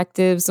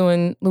perspectives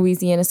on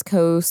Louisiana's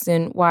coast,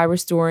 and why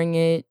restoring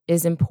it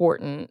is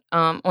important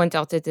on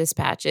Delta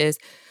Dispatches.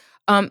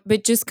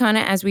 But just kind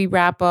of as we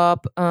wrap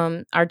up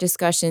our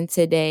discussion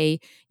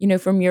today,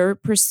 from your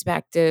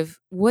perspective,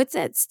 what's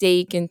at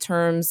stake in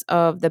terms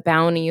of the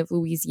bounty of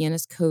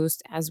Louisiana's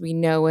coast as we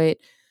know it,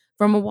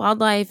 from a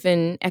wildlife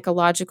and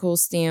ecological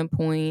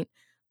standpoint,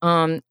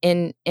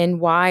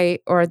 and why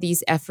are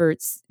these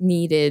efforts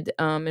needed,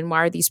 and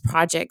why are these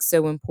projects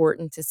so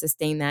important to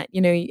sustain that?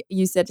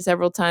 You said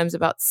several times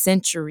about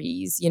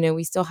centuries.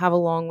 We still have a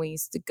long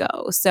ways to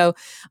go. So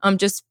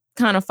just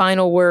kind of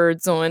final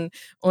words on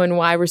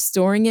why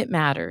restoring it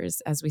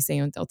matters, as we say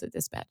on Delta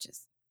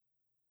Dispatches.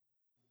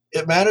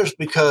 It matters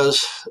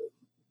because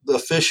the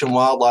fish and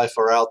wildlife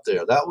are out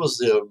there. That was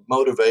the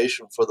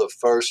motivation for the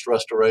first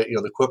restoration,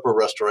 the Quipper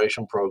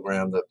restoration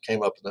program that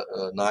came up in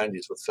the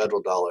 90s with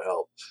federal dollar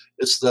help.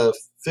 It's the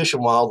fish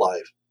and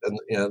wildlife. And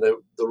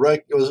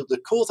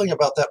the cool thing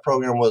about that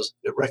program was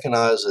it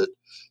recognized that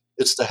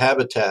it's the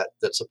habitat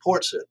that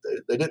supports it.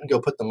 They didn't go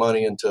put the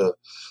money into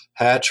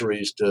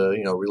hatcheries to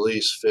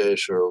release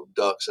fish or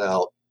ducks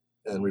out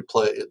and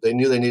replay. They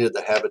knew they needed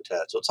the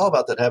habitat, so it's all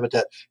about that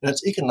habitat, and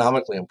it's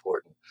economically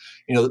important.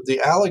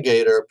 The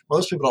alligator,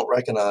 most people don't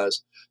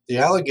recognize, the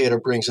alligator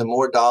brings in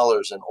more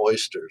dollars than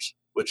oysters,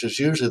 which is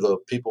usually the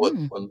people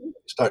when you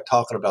start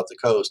talking about the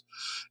coast.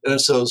 And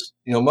so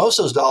most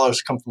of those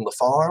dollars come from the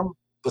farm,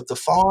 but the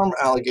farm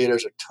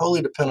alligators are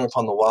totally dependent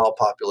upon the wild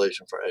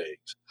population for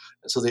eggs.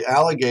 And so the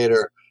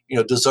alligator,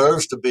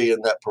 deserves to be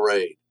in that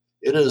parade.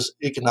 It is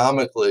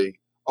economically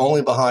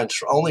only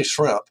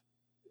shrimp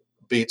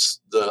beats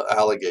the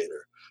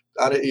alligator.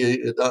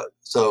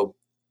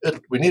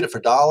 We need it for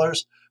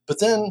dollars, but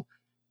then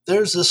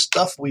there's this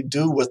stuff we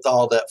do with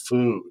all that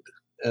food,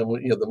 and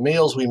the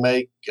meals we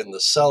make and the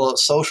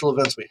social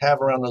events we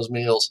have around those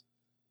meals.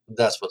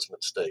 That's what's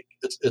at stake.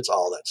 It's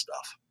all that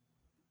stuff.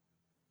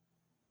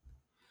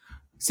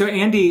 So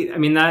Andy, I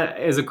mean, that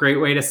is a great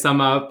way to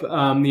sum up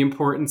the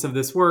importance of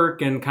this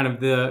work and kind of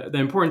the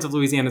importance of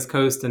Louisiana's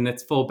coast and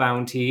its full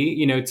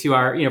bounty, to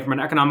our, from an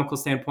economical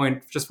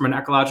standpoint, just from an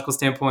ecological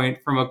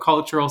standpoint, from a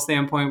cultural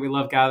standpoint, we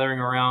love gathering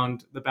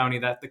around the bounty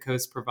that the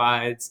coast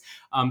provides.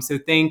 So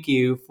thank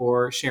you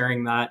for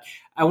sharing that.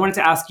 I wanted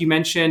to ask, you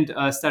mentioned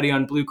a study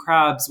on blue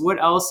crabs.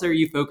 What else are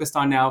you focused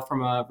on now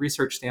from a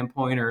research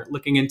standpoint or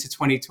looking into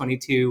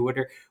 2022? What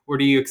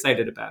are you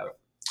excited about?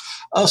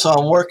 So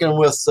I'm working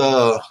with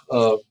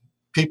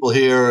people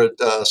here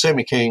at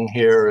Sammy King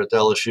here at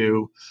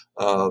LSU,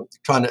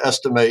 trying to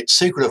estimate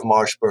secretive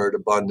marsh bird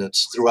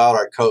abundance throughout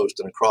our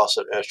coast and across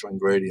that estuarine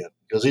gradient.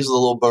 Because these are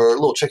the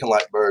little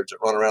chicken-like birds that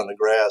run around the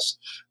grass.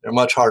 They're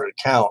much harder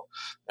to count,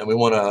 and we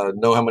want to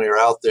know how many are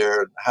out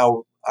there and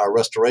how our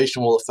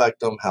restoration will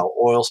affect them, how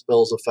oil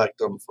spills affect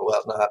them, for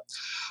whatnot.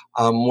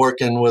 I'm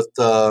working with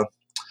a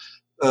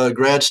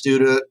grad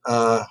student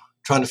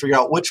trying to figure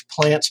out which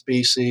plant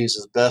species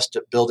is best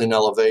at building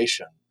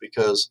elevation,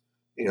 because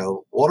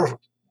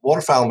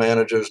waterfowl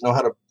managers know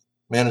how to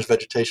manage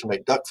vegetation,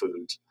 make duck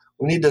foods.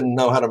 We need to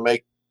know how to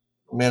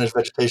manage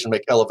vegetation,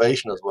 make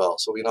elevation as well,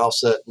 so we can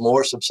offset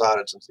more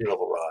subsidence and sea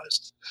level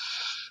rise.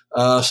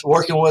 So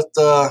working with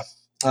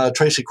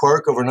Tracy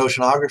Quirk over in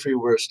oceanography,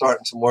 we're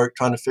starting some work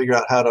trying to figure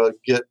out how to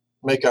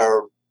make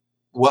our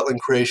wetland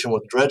creation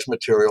with dredge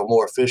material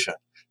more efficient.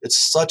 It's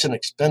such an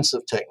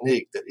expensive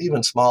technique that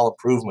even small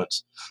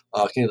improvements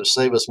can either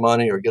save us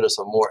money or get us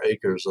on more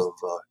acres of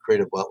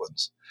creative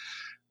wetlands.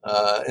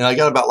 And I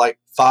got about like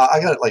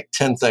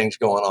 10 things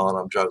going on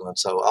I'm juggling,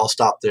 so I'll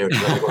stop there.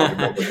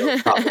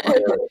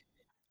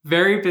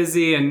 Very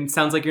busy, and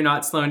sounds like you're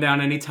not slowing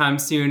down anytime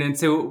soon. And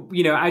so,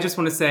 I just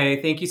want to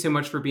say thank you so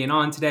much for being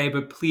on today,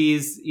 but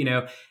please,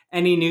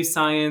 any new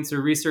science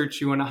or research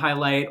you want to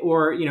highlight,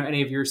 or,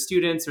 any of your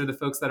students or the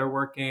folks that are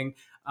working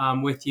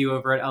with you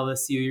over at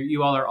LSU,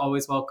 you all are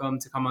always welcome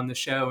to come on the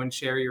show and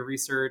share your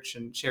research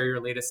and share your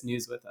latest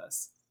news with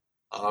us.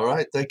 All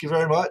right. Thank you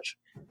very much.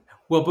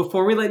 Well,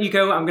 before we let you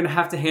go, I'm going to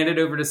have to hand it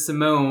over to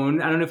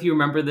Simone. I don't know if you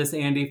remember this,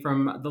 Andy,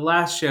 from the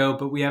last show,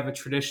 but we have a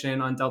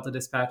tradition on Delta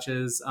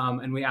Dispatches,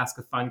 and we ask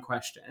a fun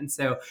question.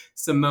 So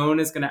Simone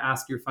is going to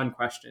ask your fun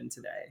question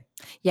today.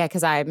 Yeah,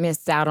 because I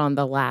missed out on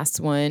the last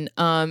one.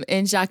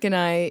 And Jacques and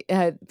I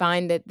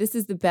find that this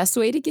is the best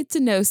way to get to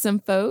know some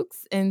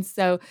folks. And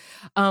so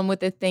with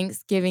the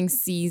Thanksgiving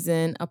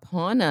season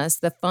upon us,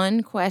 the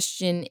fun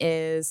question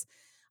is,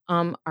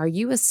 are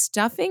you a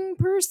stuffing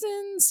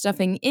person?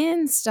 Stuffing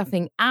in,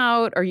 stuffing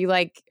out? Are you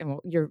like,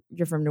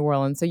 you're from New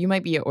Orleans, so you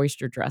might be an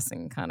oyster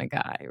dressing kind of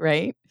guy,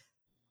 right?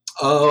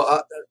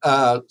 Oh,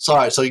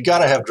 sorry. So you got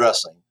to have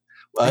dressing.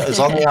 It's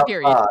on the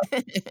outside.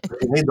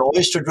 You need the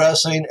oyster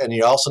dressing, and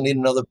you also need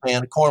another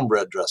pan of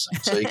cornbread dressing.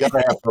 So you got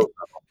to have both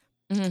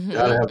of them. You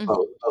got to have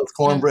both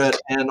cornbread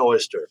and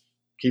oyster.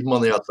 Keep them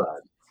on the outside.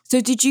 So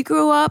did you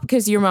grow up,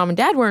 because your mom and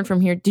dad weren't from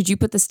here, did you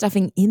put the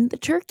stuffing in the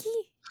turkey?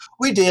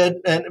 We did,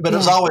 but it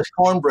was always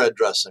cornbread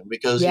dressing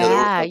because they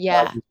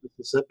were from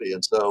Mississippi,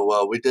 and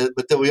so we did.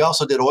 But then we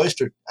also did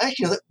oyster.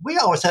 Actually, they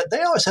always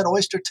had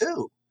oyster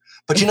too.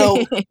 But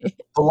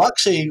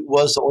Biloxi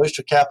was the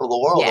oyster capital of the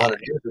world 100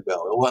 years ago.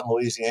 It wasn't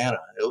Louisiana;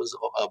 it was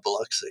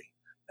Biloxi.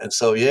 And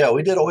so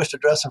we did oyster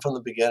dressing from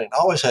the beginning.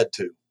 Always had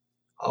to.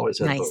 Always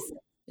had both.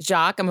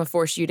 Jacques, I'm gonna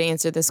force you to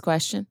answer this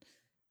question.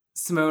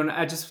 Simone,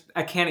 I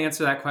can't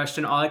answer that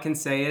question. All I can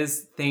say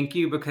is thank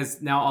you,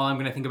 because now all I'm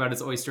going to think about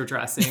is oyster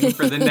dressing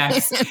for the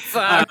next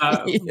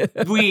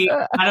week.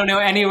 I don't know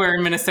anywhere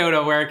in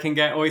Minnesota where I can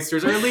get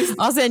oysters, or at least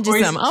I'll send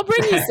you some. I'll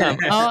bring you some.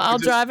 I'll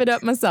drive it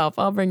up myself.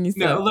 I'll bring you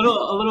some. No, a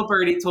little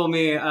birdie told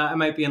me I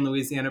might be in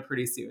Louisiana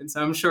pretty soon, so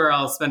I'm sure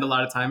I'll spend a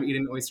lot of time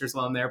eating oysters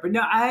while I'm there. But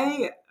no,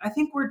 I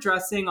think we're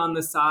dressing on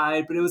the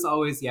side, but it was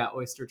always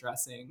oyster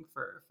dressing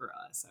for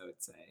us. I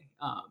would say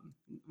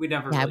we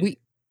never really.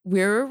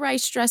 We're a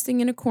rice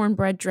dressing and a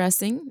cornbread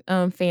dressing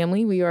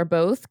family. We are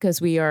both, because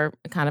we are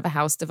kind of a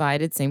house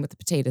divided. Same with the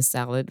potato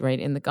salad, right,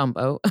 in the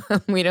gumbo.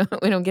 we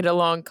don't get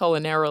along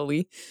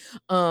culinarily.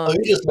 You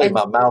just made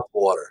my mouth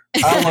water.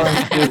 I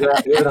learned to do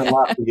that here in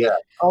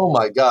Lafayette. Oh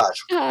my gosh!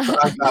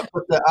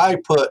 I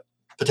put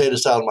potato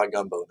salad in my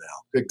gumbo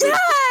now. Good.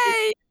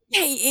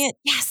 Hey, Aunt,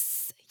 yes.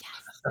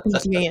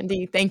 Thank you,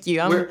 Andy. Thank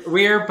you.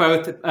 We're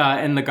both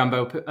in the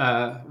gumbo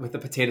with the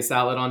potato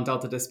salad on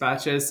Delta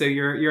Dispatches, so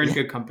you're in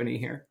good company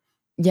here.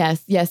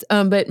 Yes.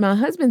 But my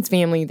husband's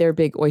family, they're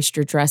big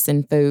oyster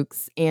dressing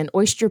folks, and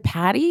oyster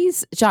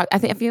patties. Jacques,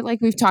 I feel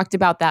like we've talked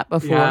about that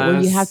before, where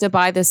you have to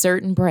buy the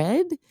certain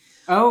bread.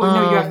 Oh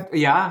no,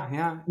 you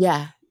have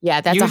Yeah,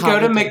 that's you go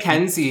to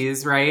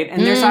Mackenzie's, right?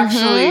 And there's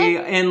actually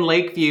in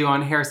Lakeview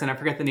on Harrison, I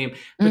forget the name,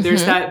 but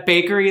there's that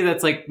bakery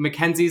that's like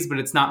Mackenzie's, but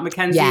it's not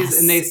Mackenzie's,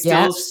 and they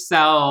still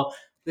sell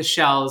the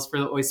shells for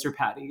the oyster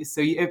patties.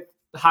 So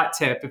hot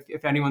tip,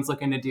 if anyone's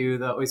looking to do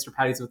the oyster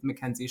patties with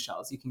Mackenzie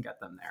shells, you can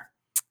get them there.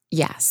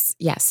 Yes.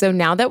 So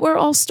now that we're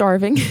all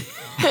starving,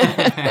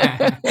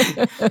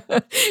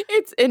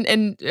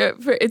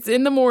 It's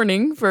in the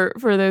morning for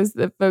those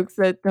the folks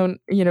that don't,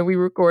 we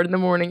record in the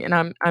morning, and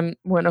I'm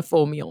want a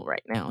full meal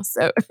right now.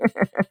 So,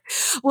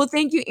 well,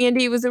 thank you,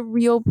 Andy. It was a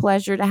real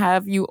pleasure to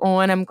have you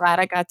on. I'm glad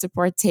I got to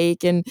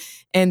partake in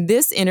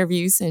this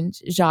interview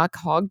since Jacques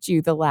hogged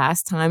you the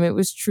last time. It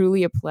was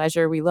truly a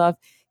pleasure. We love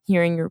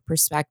hearing your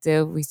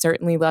perspective. We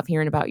certainly love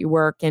hearing about your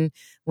work, and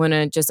want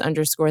to just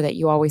underscore that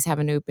you always have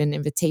an open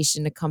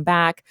invitation to come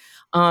back.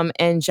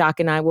 And Jacques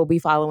and I will be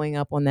following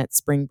up on that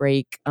spring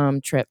break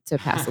trip to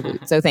Paso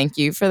Lut. So thank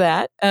you for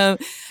that.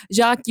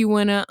 Jacques, you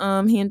want to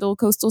handle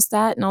Coastal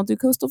Stat and I'll do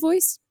Coastal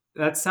Voice?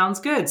 That sounds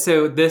good.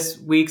 So this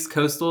week's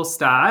Coastal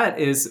Stat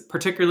is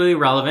particularly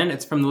relevant.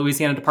 It's from the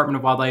Louisiana Department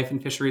of Wildlife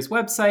and Fisheries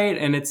website,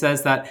 and it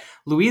says that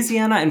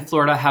Louisiana and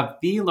Florida have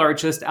the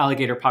largest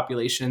alligator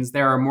populations.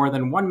 There are more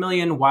than 1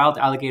 million wild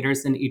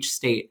alligators in each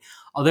state.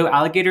 Although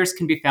alligators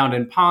can be found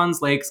in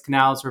ponds, lakes,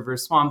 canals,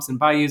 rivers, swamps, and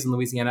bayous in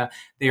Louisiana,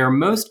 they are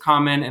most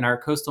common in our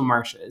coastal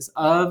marshes.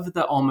 Of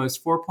the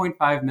almost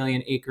 4.5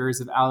 million acres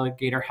of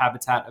alligator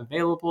habitat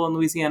available in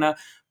Louisiana,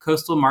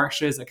 coastal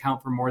marshes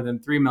account for more than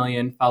 3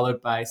 million,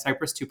 followed by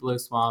Cypress Tupelo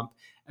Swamp,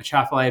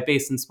 Atchafalaya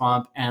Basin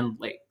Swamp, and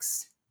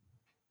lakes.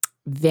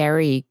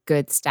 Very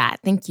good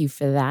stat. Thank you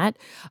for that.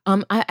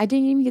 I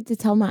didn't even get to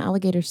tell my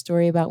alligator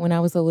story about when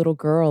I was a little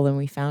girl and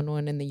we found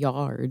one in the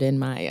yard. And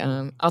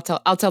my I'll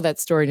tell that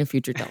story in a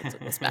future Delta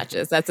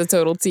Dispatches. That's a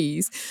total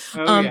tease.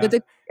 Yeah.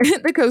 But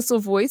the Coastal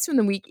Voice from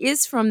the week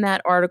is from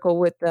that article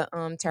with the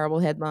terrible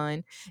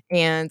headline,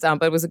 and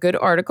but it was a good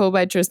article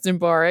by Tristan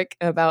Baric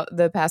about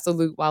the Paso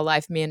Lut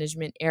Wildlife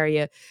Management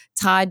Area.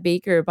 Todd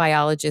Baker,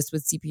 biologist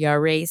with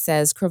CPRA,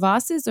 says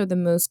crevasses are the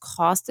most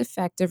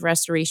cost-effective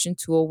restoration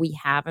tool we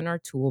have in our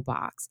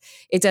toolbox.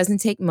 It doesn't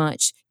take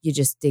much. You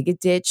just dig a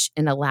ditch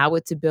and allow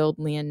it to build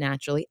land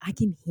naturally. I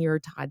can hear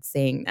Todd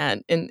saying that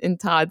in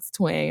Todd's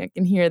twang. I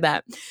can hear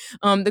that.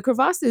 The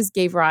crevasses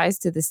gave rise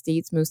to the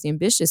state's most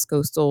ambitious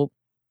coastal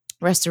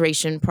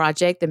restoration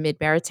project, the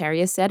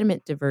Mid-Barataria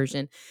Sediment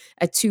Diversion,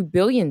 a $2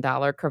 billion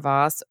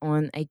crevasse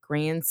on a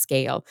grand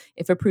scale.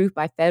 If approved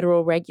by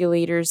federal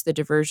regulators, the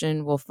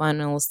diversion will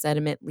funnel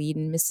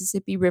sediment-laden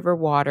Mississippi River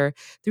water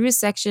through a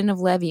section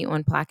of levee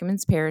on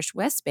Plaquemines Parish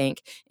West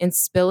Bank and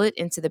spill it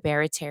into the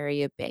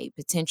Barataria Bay,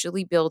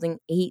 potentially building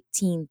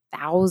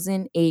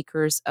 18,000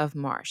 acres of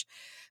marsh.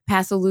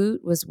 Paso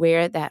Lut was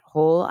where that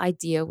whole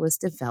idea was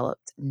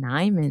developed,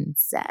 Nyman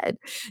said.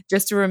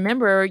 Just to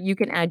remember, you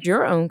can add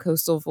your own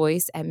coastal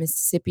voice at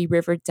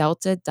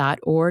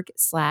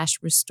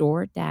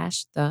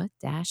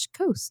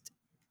MississippiRiverDelta.org/restore-the-coast.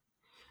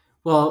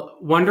 Well,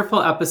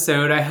 wonderful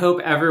episode. I hope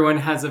everyone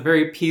has a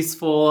very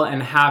peaceful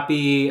and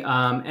happy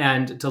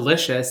and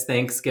delicious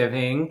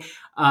Thanksgiving.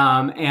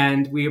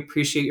 And we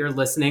appreciate your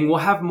listening. We'll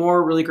have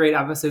more really great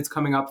episodes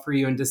coming up for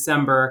you in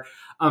December.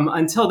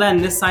 Until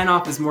then, this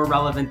sign-off is more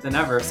relevant than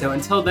ever. So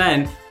until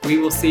then, we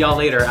will see y'all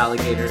later,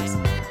 alligators.